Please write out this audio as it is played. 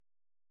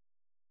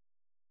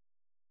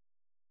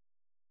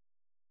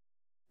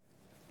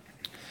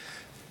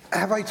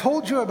Have I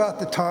told you about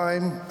the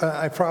time?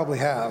 I probably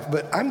have,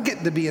 but I'm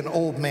getting to be an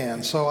old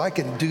man, so I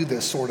can do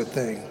this sort of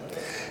thing.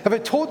 Have I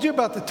told you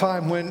about the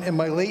time when, in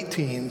my late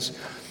teens,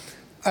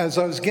 as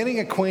I was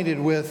getting acquainted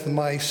with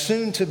my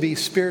soon-to-be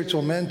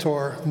spiritual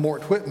mentor,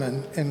 Mort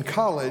Whitman, in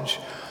college,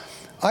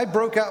 I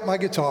broke out my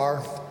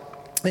guitar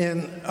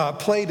and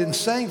played and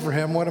sang for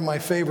him one of my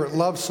favorite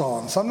love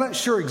songs. I'm not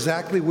sure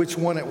exactly which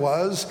one it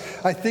was.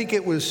 I think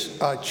it was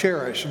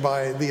Cherish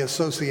by The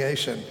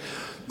Association.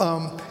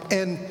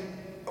 And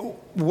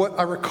what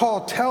I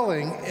recall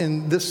telling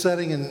in this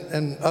setting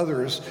and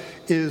others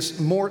is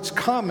Mort's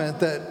comment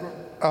that,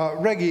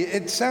 Reggie,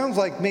 it sounds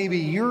like maybe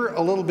you're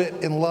a little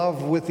bit in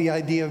love with the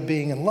idea of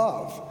being in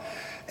love.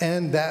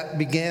 And that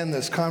began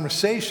this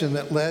conversation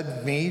that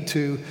led me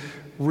to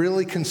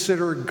really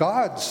consider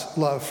God's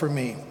love for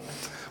me.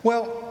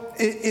 Well,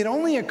 it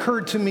only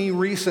occurred to me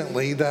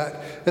recently that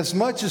as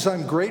much as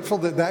I'm grateful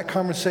that that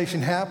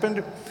conversation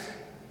happened,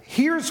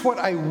 here's what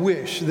I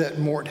wish that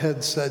Mort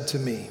had said to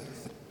me.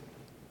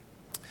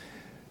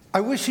 I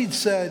wish he'd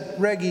said,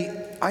 Reggie,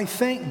 I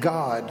thank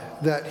God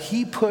that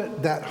he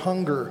put that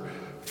hunger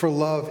for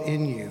love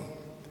in you.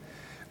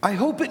 I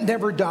hope it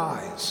never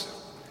dies.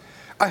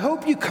 I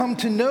hope you come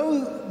to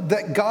know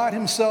that God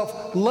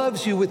himself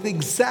loves you with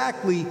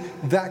exactly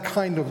that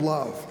kind of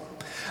love.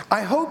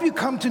 I hope you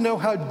come to know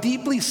how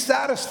deeply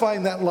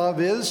satisfying that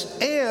love is,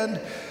 and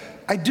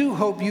I do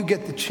hope you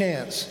get the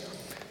chance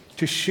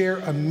to share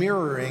a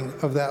mirroring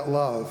of that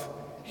love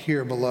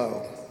here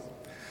below.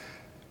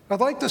 I'd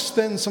like to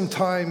spend some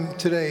time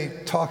today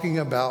talking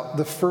about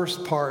the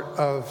first part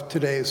of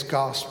today's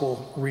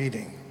gospel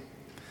reading.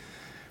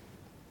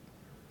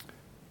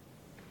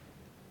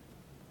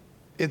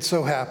 It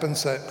so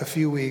happens that a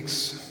few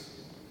weeks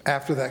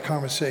after that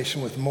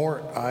conversation with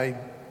Mort, I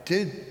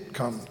did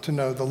come to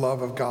know the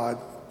love of God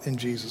in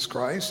Jesus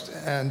Christ.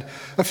 And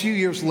a few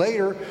years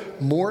later,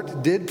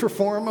 Mort did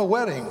perform a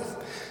wedding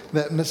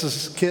that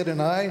Mrs. Kidd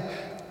and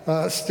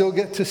I still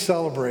get to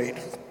celebrate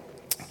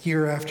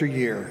year after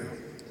year.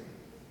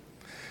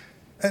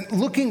 And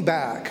looking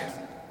back,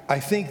 I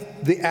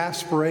think the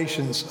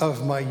aspirations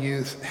of my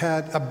youth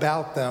had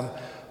about them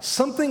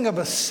something of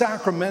a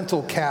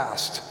sacramental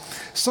cast,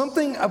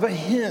 something of a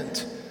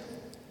hint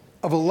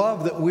of a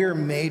love that we're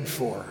made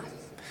for.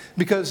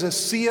 Because as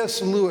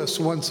C.S. Lewis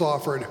once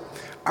offered,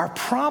 our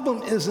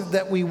problem isn't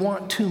that we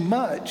want too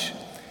much,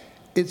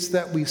 it's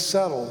that we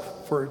settle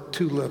for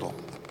too little.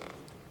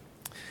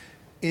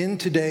 In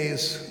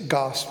today's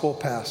gospel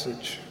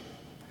passage,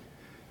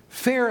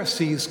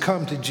 Pharisees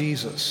come to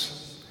Jesus.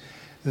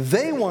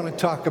 They want to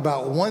talk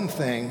about one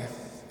thing,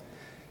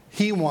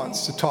 he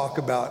wants to talk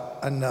about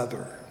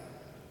another.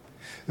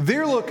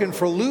 They're looking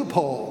for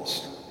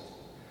loopholes.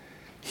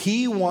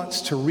 He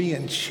wants to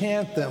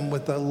re-enchant them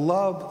with a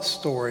love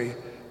story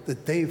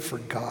that they've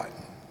forgotten.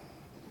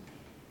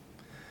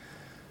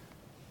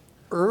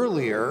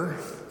 Earlier,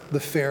 the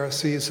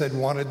Pharisees had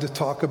wanted to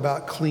talk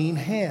about clean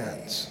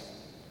hands.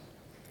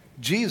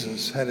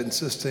 Jesus had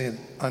insisted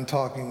on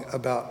talking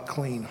about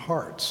clean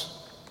hearts.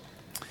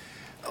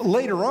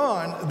 Later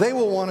on, they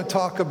will want to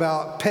talk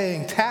about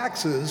paying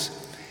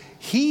taxes.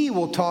 He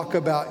will talk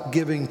about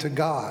giving to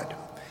God.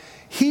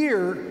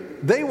 Here,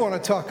 they want to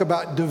talk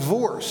about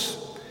divorce.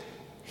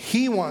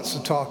 He wants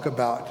to talk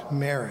about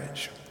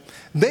marriage.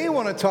 They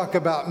want to talk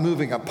about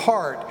moving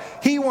apart.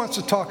 He wants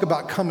to talk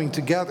about coming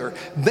together.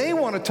 They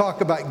want to talk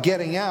about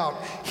getting out.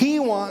 He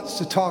wants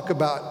to talk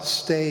about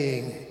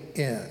staying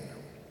in.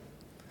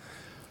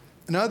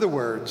 In other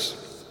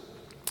words,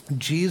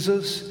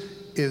 Jesus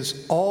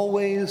is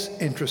always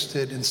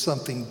interested in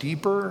something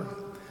deeper,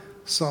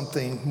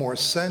 something more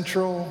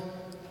central,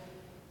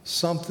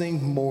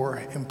 something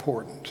more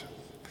important.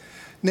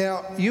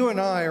 Now, you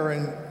and I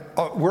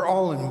we're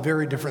all in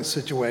very different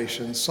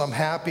situations, some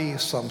happy,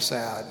 some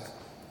sad.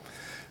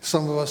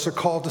 Some of us are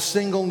called to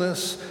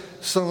singleness.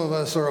 Some of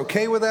us are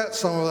okay with that.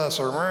 Some of us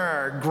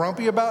are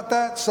grumpy about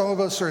that. Some of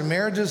us are in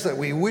marriages that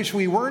we wish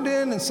we weren't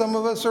in, and some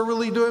of us are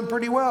really doing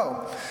pretty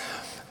well.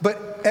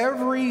 But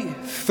every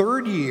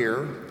third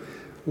year,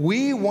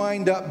 we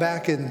wind up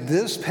back in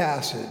this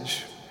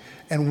passage,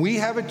 and we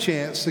have a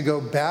chance to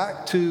go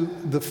back to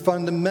the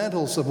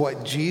fundamentals of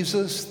what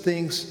Jesus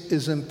thinks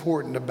is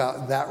important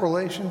about that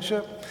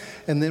relationship.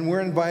 And then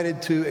we're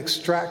invited to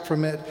extract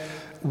from it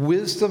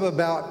wisdom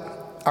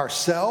about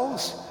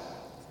ourselves,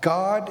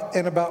 God,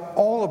 and about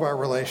all of our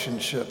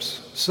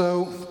relationships.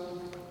 So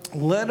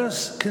let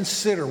us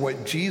consider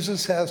what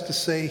Jesus has to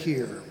say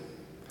here.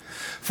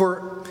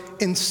 For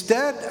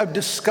instead of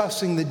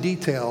discussing the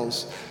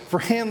details for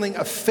handling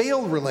a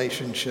failed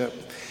relationship,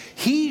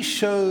 he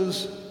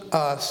shows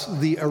us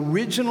the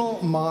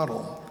original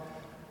model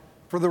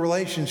for the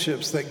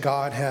relationships that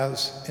God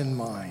has in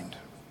mind.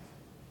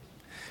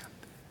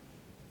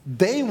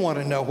 They want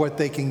to know what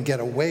they can get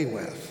away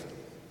with.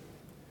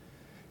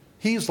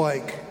 He's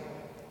like,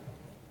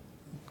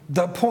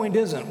 the point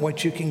isn't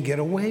what you can get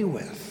away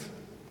with.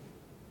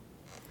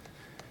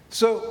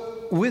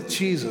 So with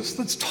Jesus,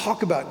 let's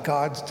talk about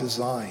God's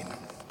design.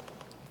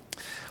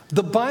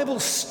 The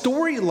Bible's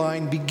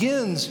storyline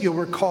begins, you'll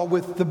recall,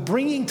 with the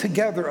bringing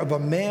together of a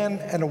man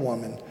and a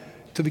woman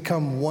to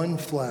become one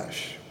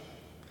flesh.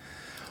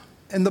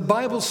 And the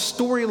Bible's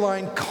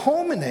storyline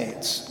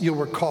culminates, you'll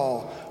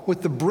recall,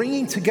 with the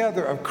bringing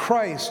together of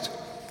Christ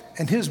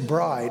and his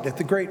bride at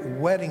the great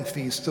wedding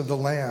feast of the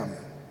Lamb.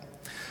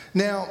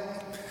 Now,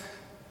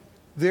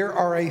 there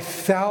are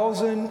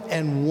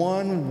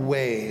 1,001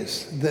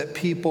 ways that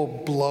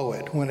people blow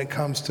it when it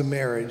comes to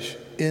marriage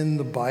in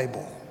the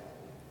Bible.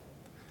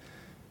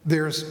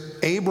 There's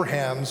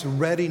Abraham's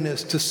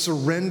readiness to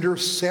surrender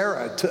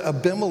Sarah to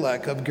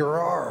Abimelech of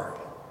Gerar,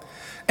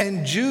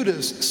 and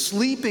Judas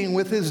sleeping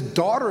with his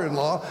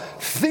daughter-in-law,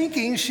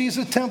 thinking she's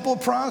a temple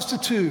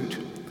prostitute.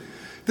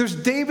 There's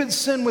David's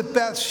sin with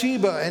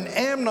Bathsheba and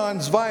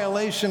Amnon's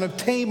violation of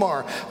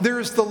Tamar.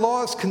 There's the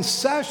law's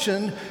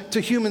concession to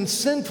human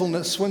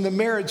sinfulness when the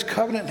marriage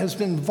covenant has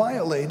been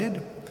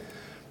violated.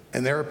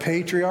 And there are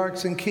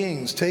patriarchs and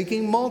kings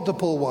taking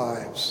multiple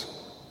wives.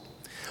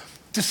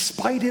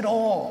 Despite it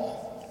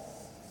all,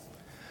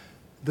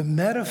 the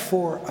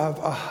metaphor of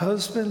a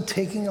husband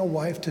taking a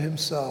wife to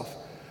himself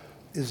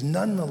is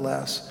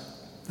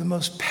nonetheless the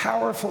most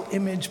powerful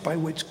image by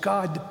which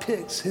God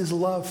depicts his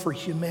love for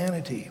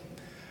humanity,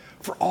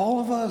 for all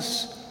of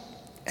us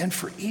and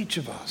for each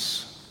of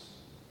us.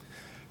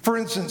 For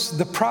instance,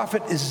 the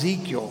prophet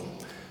Ezekiel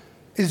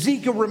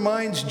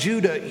reminds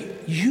Judah,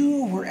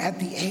 you were at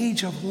the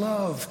age of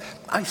love.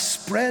 I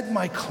spread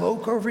my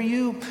cloak over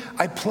you.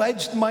 I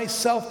pledged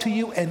myself to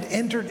you and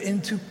entered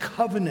into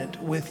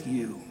covenant with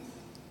you.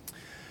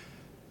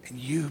 And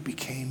you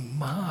became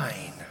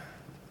mine.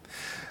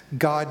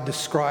 God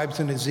describes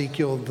in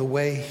Ezekiel the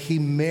way he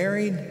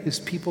married his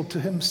people to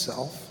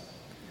himself.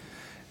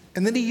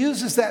 And then he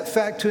uses that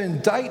fact to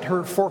indict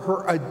her for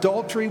her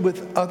adultery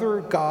with other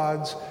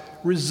gods,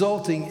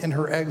 resulting in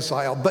her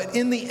exile. But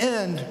in the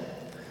end,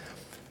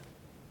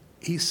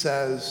 he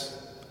says,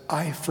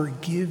 I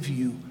forgive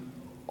you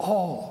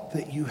all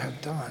that you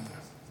have done.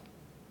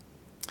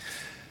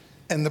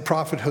 And the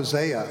prophet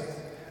Hosea,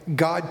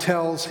 God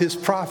tells his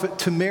prophet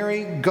to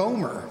marry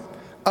Gomer,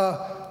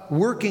 a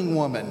working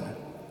woman,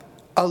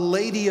 a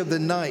lady of the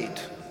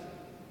night,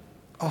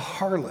 a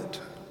harlot,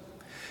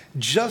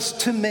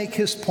 just to make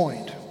his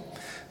point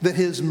that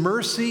his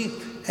mercy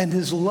and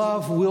his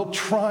love will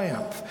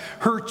triumph.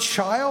 Her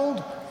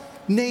child,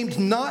 named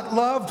not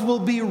loved, will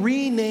be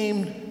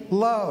renamed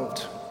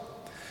loved.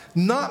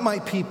 Not my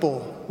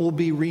people will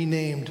be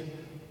renamed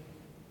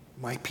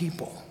my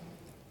people,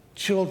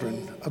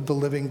 children of the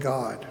living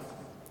God.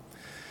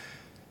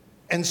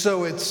 And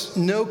so it's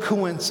no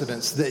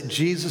coincidence that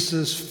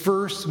Jesus'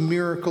 first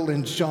miracle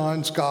in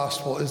John's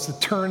gospel is the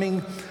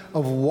turning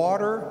of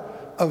water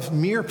of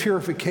mere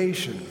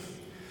purification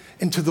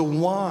into the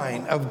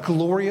wine of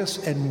glorious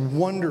and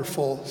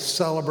wonderful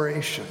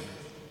celebration.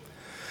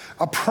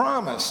 A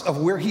promise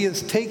of where he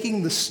is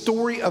taking the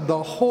story of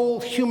the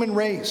whole human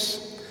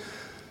race,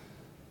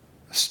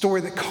 a story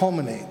that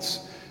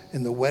culminates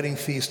in the wedding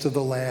feast of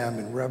the Lamb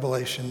in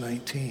Revelation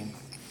 19.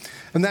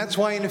 And that's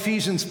why in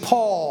Ephesians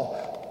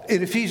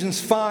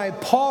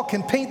 5, Paul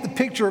can paint the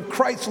picture of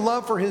Christ's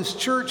love for his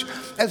church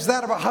as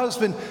that of a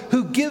husband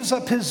who gives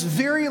up his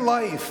very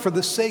life for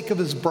the sake of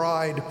his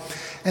bride,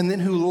 and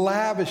then who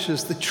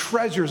lavishes the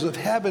treasures of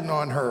heaven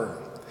on her.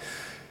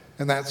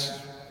 And that's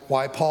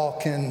why Paul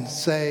can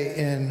say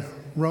in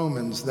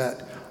Romans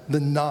that the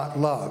not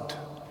loved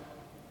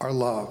are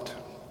loved,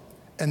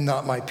 and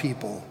not my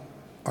people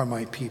are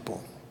my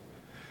people.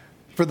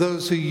 For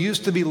those who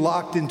used to be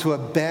locked into a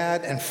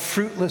bad and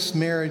fruitless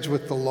marriage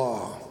with the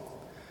law,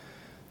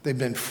 they've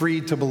been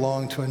freed to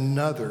belong to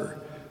another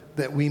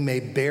that we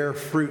may bear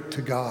fruit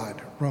to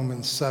God.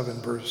 Romans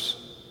 7,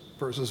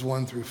 verses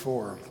 1 through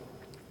 4.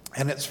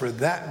 And it's for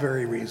that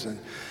very reason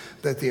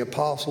that the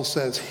apostle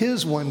says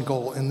his one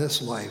goal in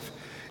this life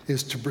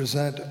is to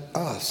present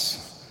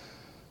us,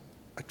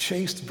 a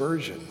chaste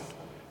virgin,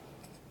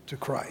 to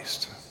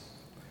Christ.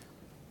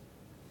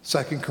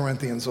 2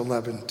 Corinthians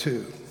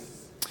 11:2.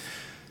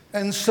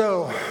 And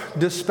so,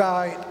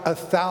 despite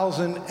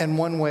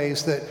 1,001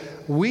 ways that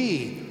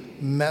we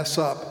mess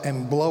up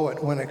and blow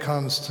it when it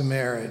comes to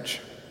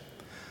marriage,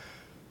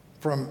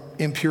 from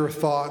impure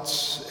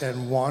thoughts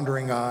and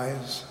wandering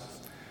eyes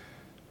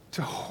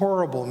to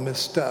horrible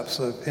missteps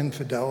of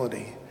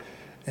infidelity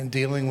and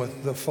dealing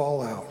with the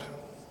fallout,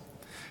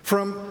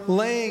 from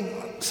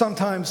laying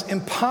sometimes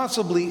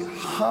impossibly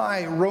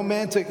high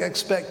romantic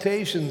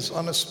expectations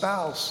on a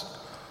spouse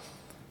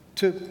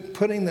to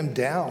putting them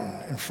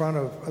down in front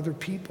of other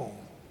people,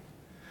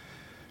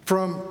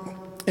 from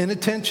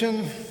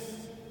inattention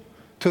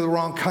to the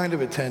wrong kind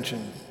of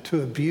attention,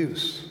 to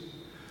abuse,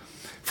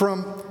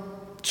 from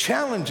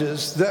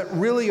challenges that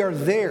really are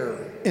there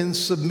in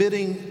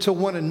submitting to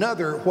one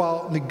another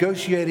while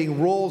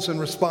negotiating roles and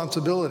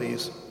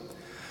responsibilities,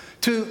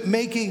 to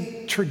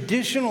making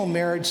traditional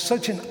marriage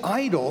such an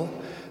idol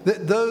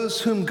that those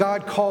whom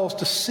God calls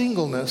to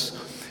singleness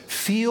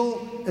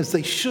feel as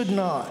they should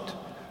not,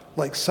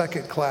 like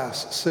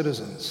second-class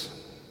citizens.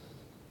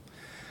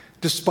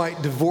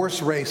 Despite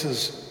divorce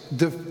rates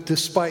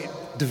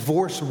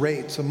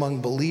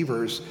among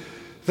believers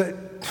that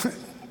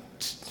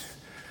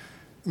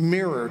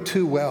mirror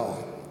too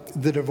well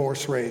the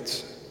divorce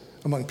rates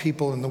among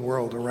people in the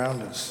world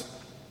around us.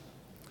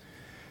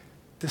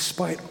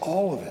 Despite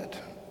all of it,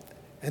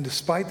 and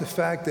despite the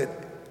fact that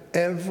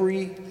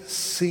every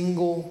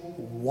single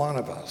one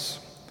of us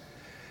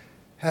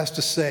has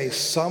to say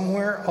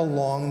somewhere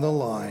along the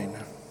line,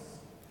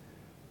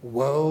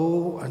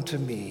 "Woe unto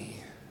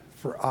me,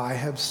 for I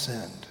have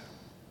sinned."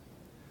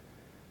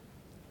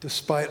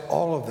 Despite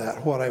all of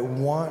that, what I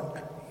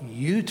want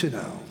you to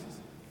know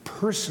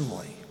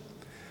personally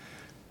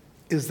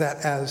is that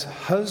as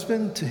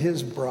husband to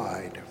his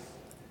bride,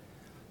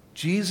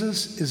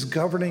 Jesus is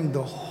governing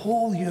the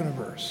whole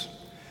universe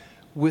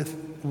with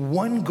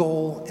one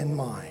goal in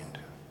mind,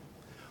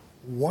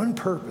 one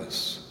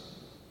purpose: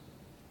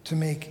 to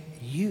make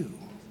you,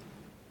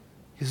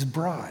 his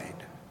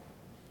bride,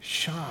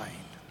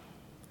 shine.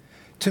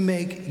 To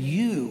make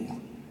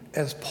you,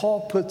 as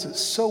Paul puts it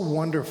so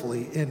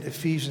wonderfully in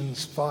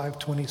Ephesians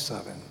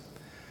 5:27,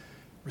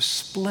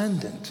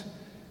 resplendent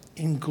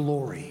in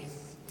glory.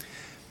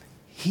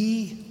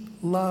 He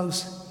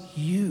loves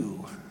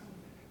you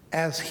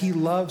as he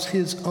loves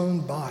his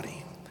own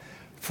body.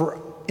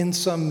 For in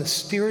some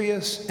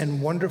mysterious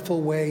and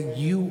wonderful way,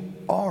 you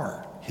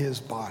are his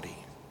body.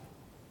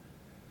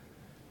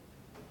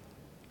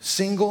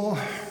 Single,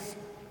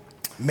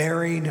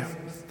 married,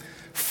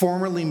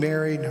 formerly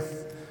married,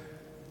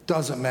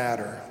 doesn't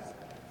matter.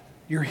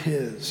 You're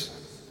his.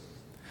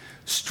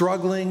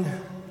 Struggling,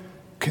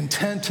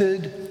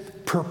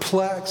 contented,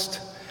 perplexed,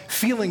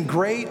 feeling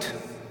great,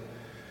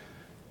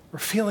 or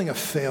feeling a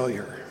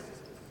failure.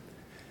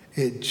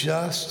 It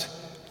just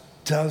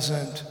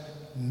doesn't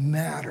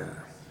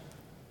matter.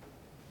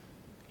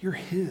 You're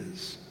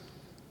his.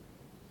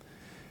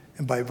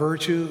 And by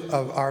virtue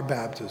of our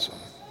baptism,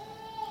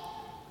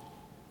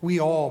 we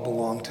all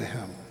belong to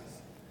him,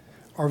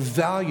 are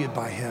valued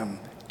by him,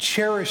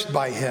 cherished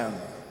by him.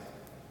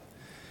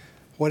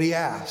 What he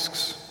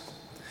asks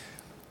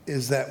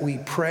is that we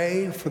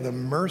pray for the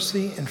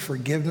mercy and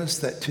forgiveness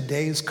that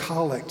today's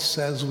collect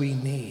says we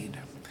need,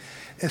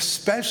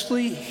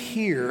 especially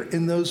here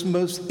in those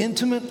most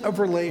intimate of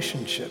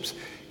relationships.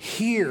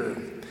 Here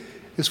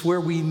is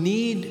where we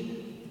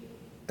need,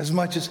 as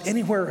much as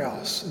anywhere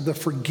else, the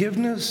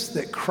forgiveness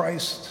that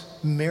Christ's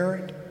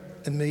merit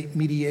and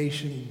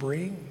mediation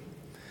bring.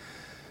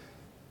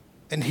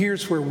 And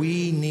here's where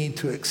we need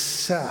to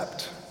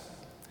accept,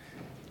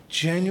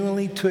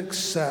 genuinely to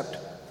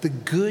accept the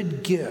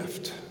good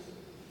gift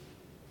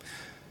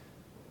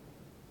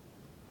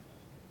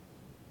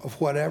of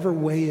whatever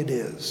way it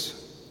is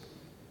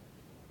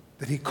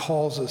that he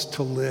calls us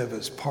to live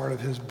as part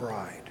of his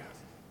bride.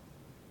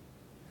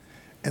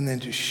 And then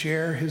to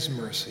share his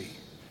mercy,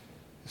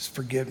 his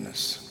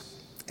forgiveness,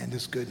 and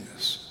his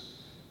goodness,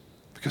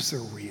 because they're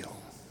real.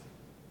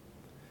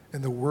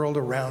 And the world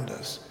around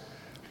us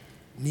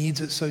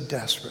needs it so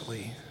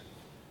desperately,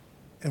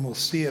 and will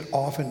see it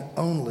often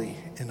only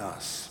in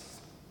us.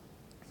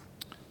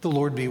 The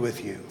Lord be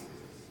with you.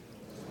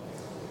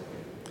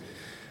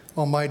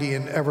 Almighty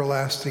and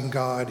everlasting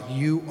God,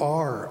 you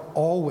are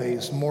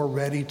always more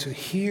ready to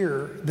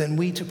hear than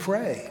we to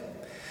pray,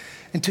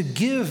 and to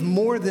give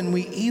more than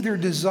we either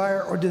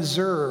desire or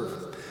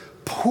deserve.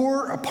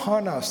 Pour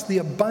upon us the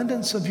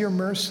abundance of your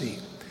mercy,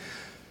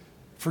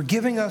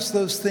 forgiving us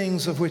those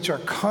things of which our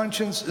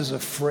conscience is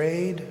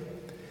afraid,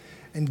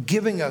 and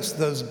giving us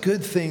those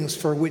good things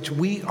for which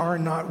we are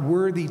not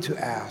worthy to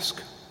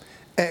ask,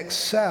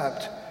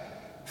 except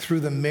through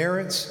the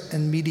merits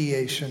and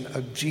mediation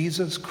of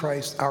Jesus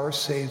Christ, our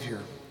Savior,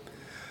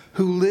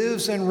 who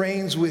lives and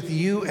reigns with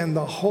you and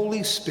the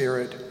Holy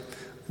Spirit,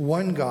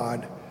 one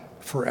God,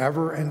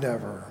 forever and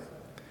ever.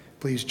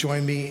 Please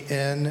join me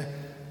in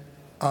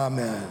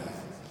Amen.